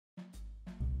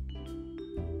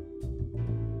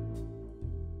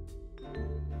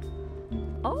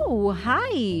Oh,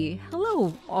 hi.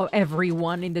 Hello,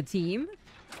 everyone in the team.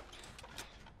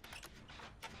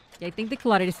 Yeah, I think the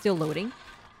Claudette is still loading.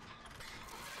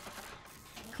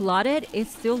 Claudette is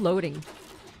still loading.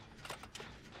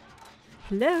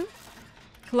 Hello?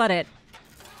 Claudette.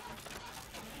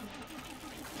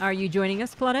 Are you joining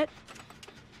us, Claudette?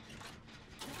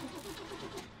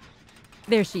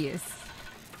 There she is.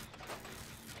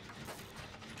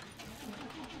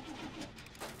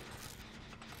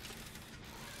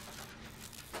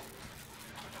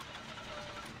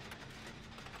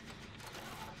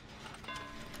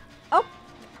 Oh!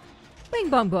 Bing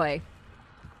bong boy.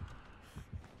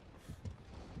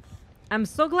 I'm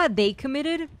so glad they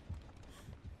committed.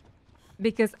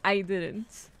 Because I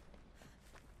didn't.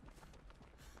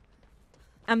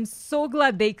 I'm so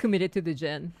glad they committed to the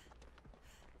gen.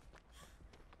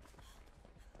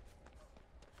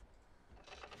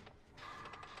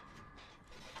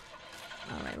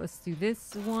 Alright, let's do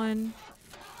this one.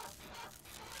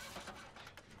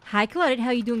 Hi, Claudette.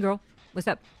 How you doing, girl? What's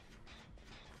up?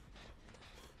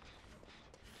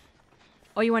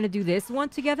 Oh, you want to do this one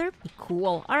together?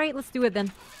 Cool. Alright, let's do it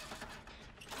then.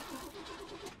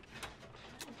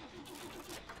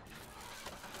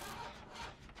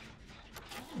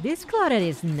 This Claudette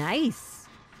is nice.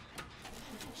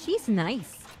 She's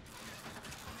nice.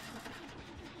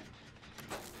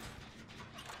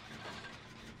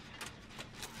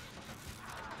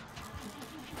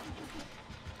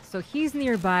 So he's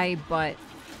nearby, but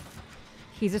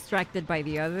he's distracted by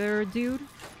the other dude.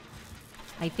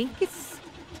 I think it's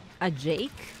a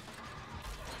Jake.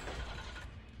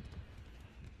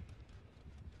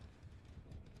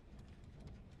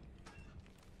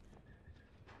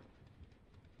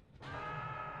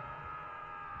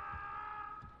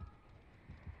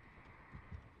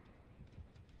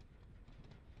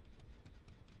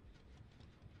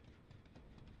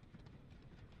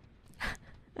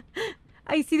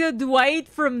 I see the Dwight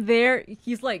from there.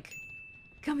 He's like,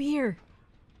 come here.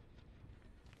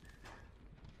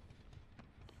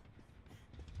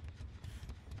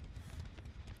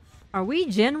 Are we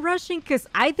gen rushing? Because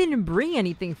I didn't bring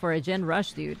anything for a gen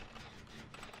rush, dude.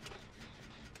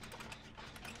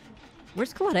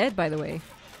 Where's Claudette, by the way?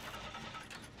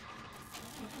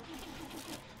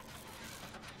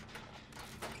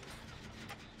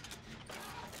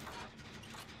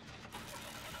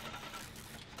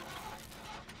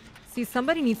 See,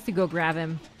 somebody needs to go grab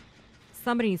him.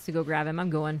 Somebody needs to go grab him. I'm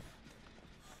going.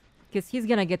 Because he's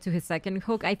going to get to his second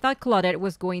hook. I thought Claudette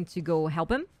was going to go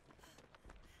help him.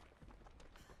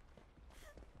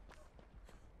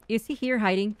 Is he here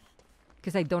hiding?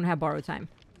 Because I don't have borrow time.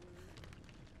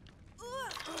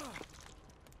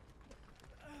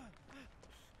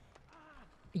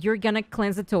 You're going to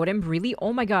cleanse the totem? Really?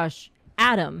 Oh my gosh.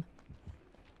 Adam.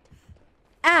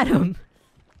 Adam!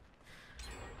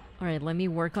 Alright, let me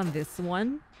work on this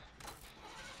one.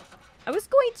 I was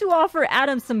going to offer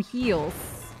Adam some heals.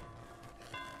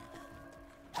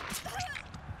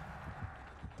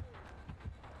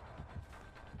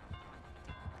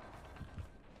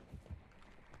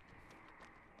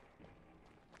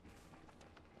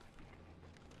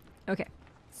 Okay,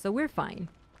 so we're fine.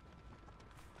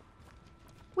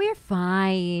 We're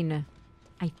fine.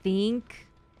 I think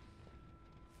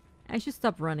I should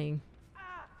stop running.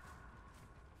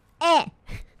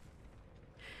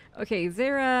 Okay, is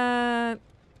there a...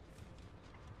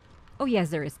 Oh, yes,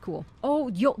 there is. Cool. Oh,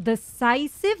 yo,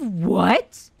 decisive?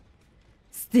 What?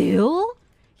 Still?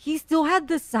 He still had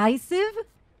decisive?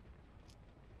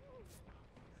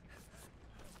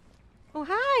 Oh,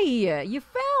 hi! You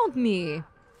found me!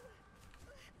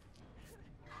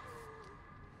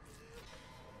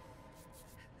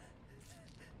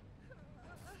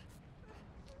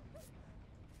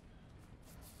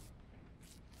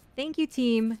 Thank you,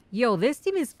 team. Yo, this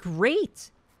team is great.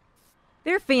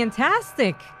 They're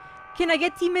fantastic. Can I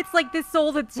get teammates like this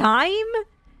all the time?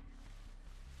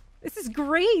 This is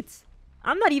great.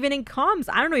 I'm not even in comms.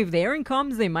 I don't know if they're in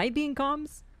comms. They might be in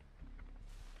comms.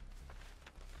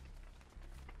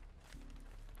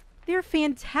 They're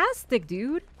fantastic,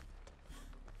 dude.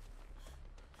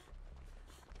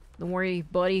 Don't worry,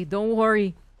 buddy. Don't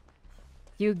worry.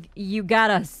 You got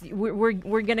us.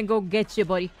 We're gonna go get you,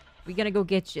 buddy. We're gonna go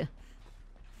get you.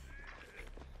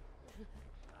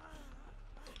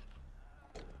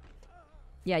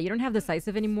 Yeah, you don't have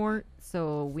decisive anymore,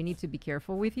 so we need to be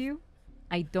careful with you.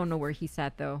 I don't know where he's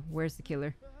at, though. Where's the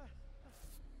killer?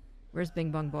 Where's Bing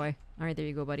Bong Boy? Alright, there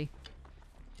you go, buddy.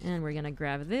 And we're gonna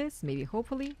grab this, maybe,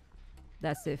 hopefully.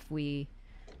 That's if we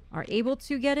are able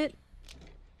to get it.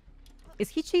 Is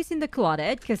he chasing the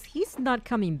Claudette? Because he's not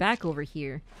coming back over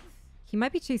here. He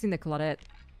might be chasing the Claudette.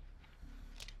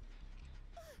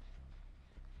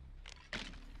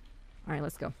 Alright,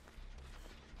 let's go.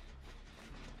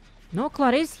 No,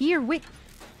 Claude is here. Wait.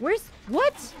 Where's...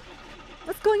 What?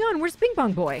 What's going on? Where's Bing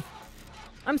Bong Boy?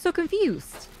 I'm so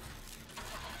confused.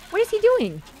 What is he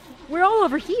doing? We're all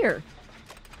over here.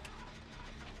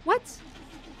 What?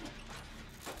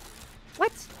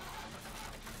 What?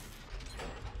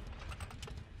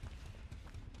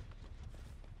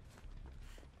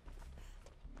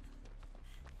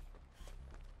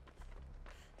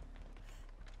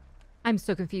 I'm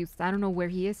so confused. I don't know where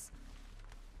he is.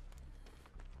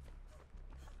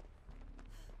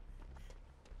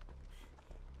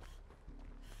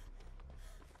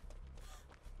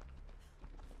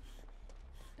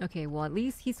 Okay, well, at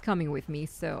least he's coming with me,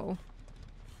 so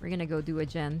we're gonna go do a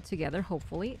gen together,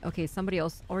 hopefully. Okay, somebody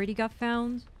else already got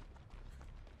found.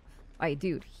 Alright,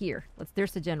 dude, here.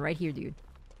 There's a gen right here, dude.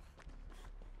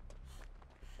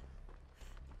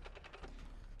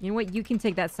 You know what? You can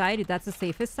take that side if that's the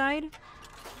safest side.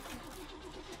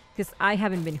 Because I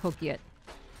haven't been hooked yet.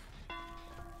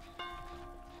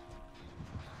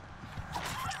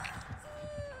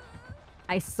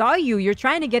 I saw you. You're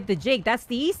trying to get the Jake. That's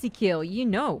the easy kill. You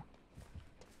know.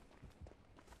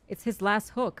 It's his last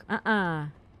hook.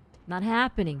 Not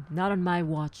happening. Not on my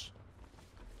watch.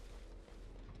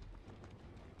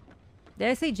 Did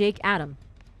I say Jake? Adam.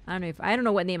 I don't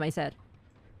know what name I said.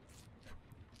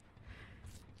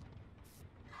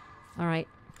 Alright.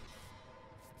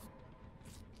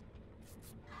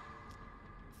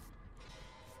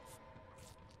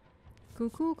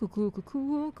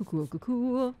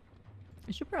 Cool.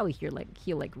 I should probably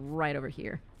heal like right over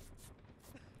here.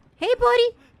 Hey, buddy!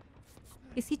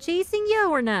 Is he chasing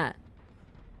you or not?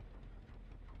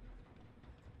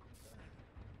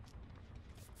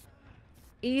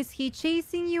 Is he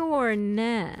chasing you or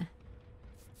nah?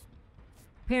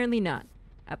 Apparently not.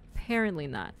 Apparently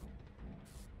not.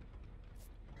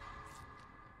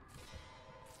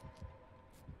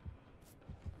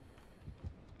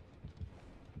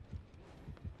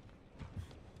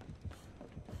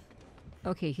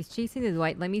 Okay, he's chasing the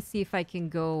white. Let me see if I can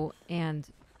go and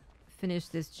finish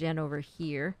this gen over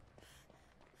here.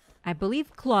 I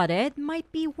believe Claudette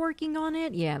might be working on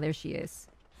it. Yeah, there she is.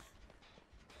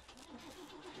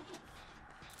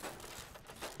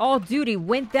 Oh, dude, he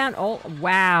went down. Oh,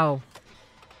 wow.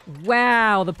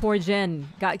 Wow, the poor gen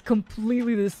got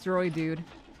completely destroyed, dude.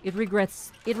 It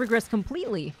regrets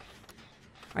completely.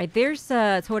 Alright, there's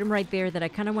a totem right there that I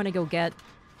kind of want to go get.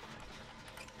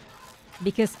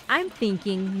 Because I'm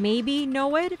thinking maybe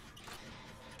Noed.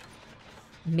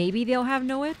 Maybe they'll have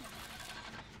Noed.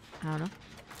 I don't know.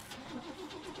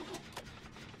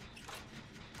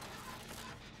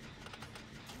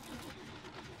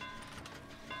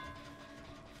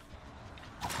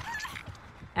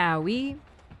 Owie.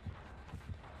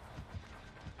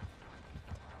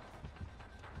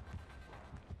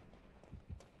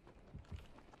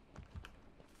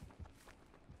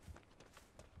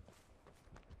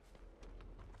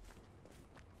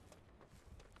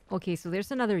 Okay, so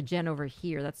there's another gen over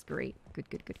here. That's great.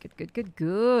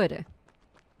 Good.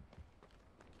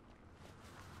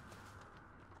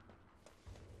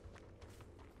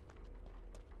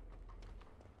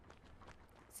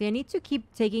 See, I need to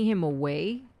keep taking him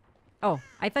away. Oh,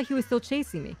 I thought he was still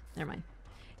chasing me. Never mind.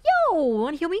 Yo,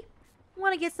 wanna heal me?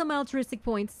 Wanna get some altruistic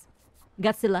points?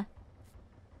 Godzilla.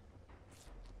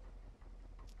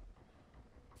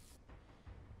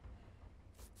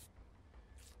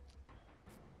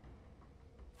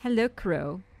 Hello,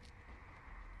 crow.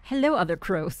 Hello, other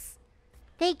crows.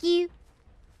 Thank you.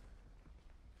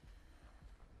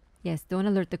 Yes, don't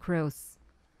alert the crows.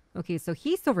 Okay, so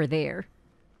he's over there.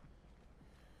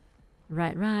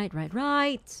 Right.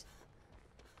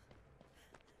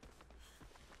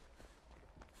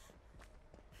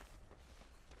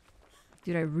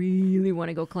 Dude, I really want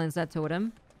to go cleanse that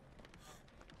totem.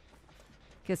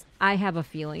 Because I have a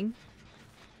feeling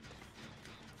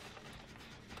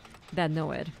that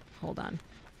Noed. Hold on.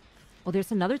 Oh,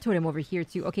 there's another totem over here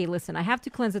too. Okay, listen, I have to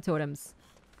cleanse the totems.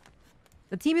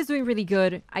 The team is doing really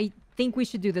good. I think we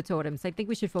should do the totems. I think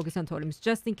we should focus on totems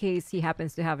just in case he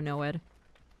happens to have Noed.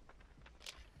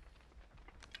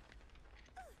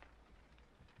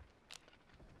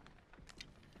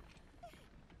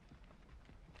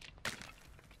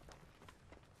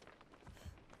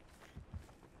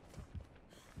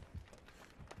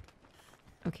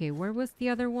 Okay, where was the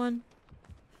other one?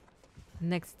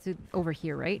 Next to... over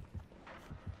here, right?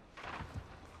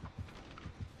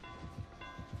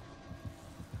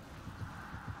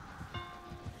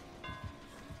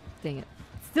 Dang it.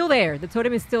 Still there! The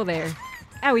totem is still there.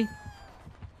 Owie!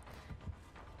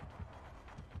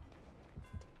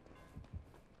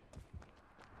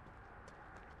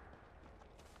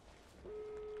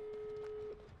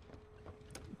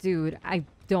 Dude, I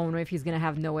don't know if he's gonna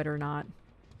have Know-It or not.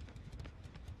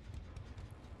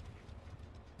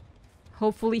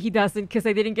 Hopefully he doesn't, because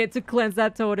I didn't get to cleanse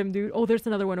that totem, dude. Oh, there's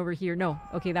another one over here. No.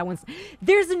 Okay, that one's...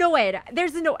 There's a Know-It.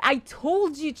 There's a no... I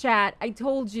told you, chat. I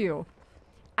told you.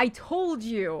 I told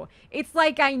you. It's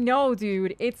like I know,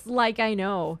 dude. It's like I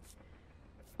know.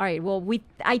 Alright, well,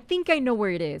 I think I know where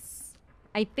it is.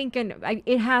 I think I know...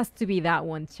 it has to be that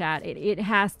one, chat. It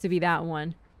has to be that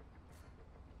one.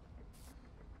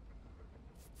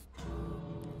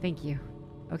 Thank you.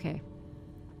 Okay.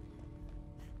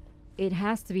 It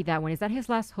has to be that one. Is that his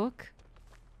last hook?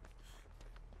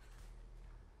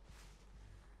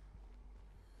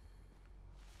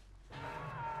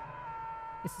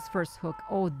 This is first hook.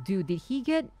 Oh, dude, did he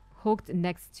get hooked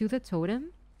next to the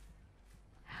totem?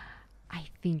 I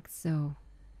think so.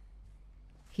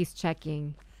 He's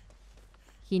checking.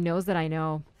 He knows that I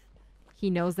know. He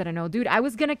knows that I know. Dude, I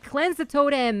was gonna cleanse the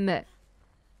totem.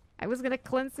 I was gonna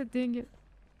cleanse it, dang it.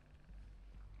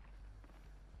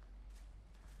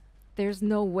 There's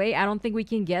no way. I don't think we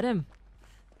can get him.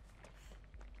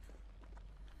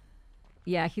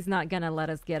 Yeah, he's not gonna let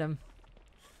us get him.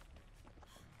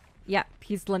 Yeah,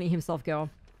 he's letting himself go.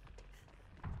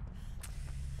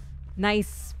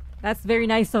 Nice. That's very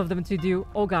nice of them to do.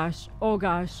 Oh gosh. Oh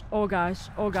gosh. Oh gosh.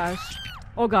 Oh gosh.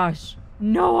 Oh gosh.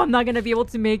 No, I'm not gonna be able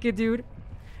to make it, dude.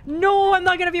 No, I'm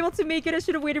not gonna be able to make it. I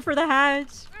should have waited for the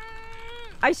hatch.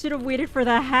 I should have waited for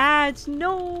the hatch.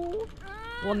 No.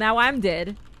 Well, now I'm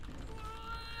dead.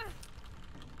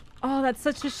 Oh, that's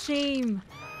such a shame.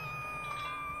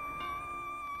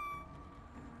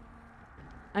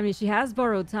 I mean, she has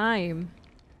borrowed time.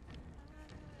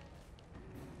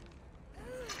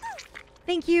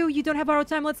 Thank you. You don't have borrowed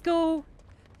time. Let's go.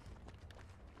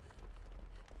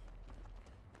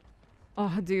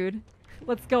 Oh, dude.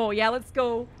 Let's go. Yeah, let's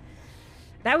go.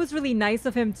 That was really nice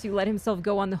of him to let himself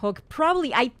go on the hook.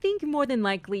 Probably, I think more than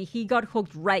likely, he got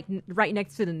hooked right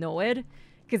next to the Know-It.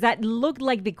 Because that looked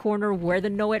like the corner where the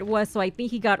Know-It was. So I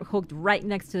think he got hooked right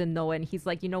next to the Know-It. And he's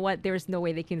like, you know what? There's no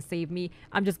way they can save me.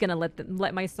 I'm just going to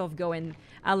let myself go and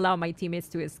allow my teammates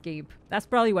to escape. That's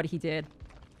probably what he did.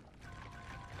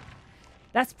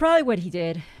 That's probably what he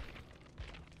did.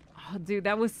 Oh, dude,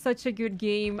 that was such a good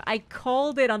game. I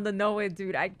called it on the Know-It,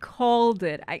 dude. I called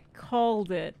it. I called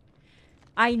it.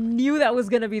 I knew that was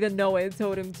going to be the Know-It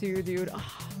totem too, dude.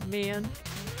 Oh, man.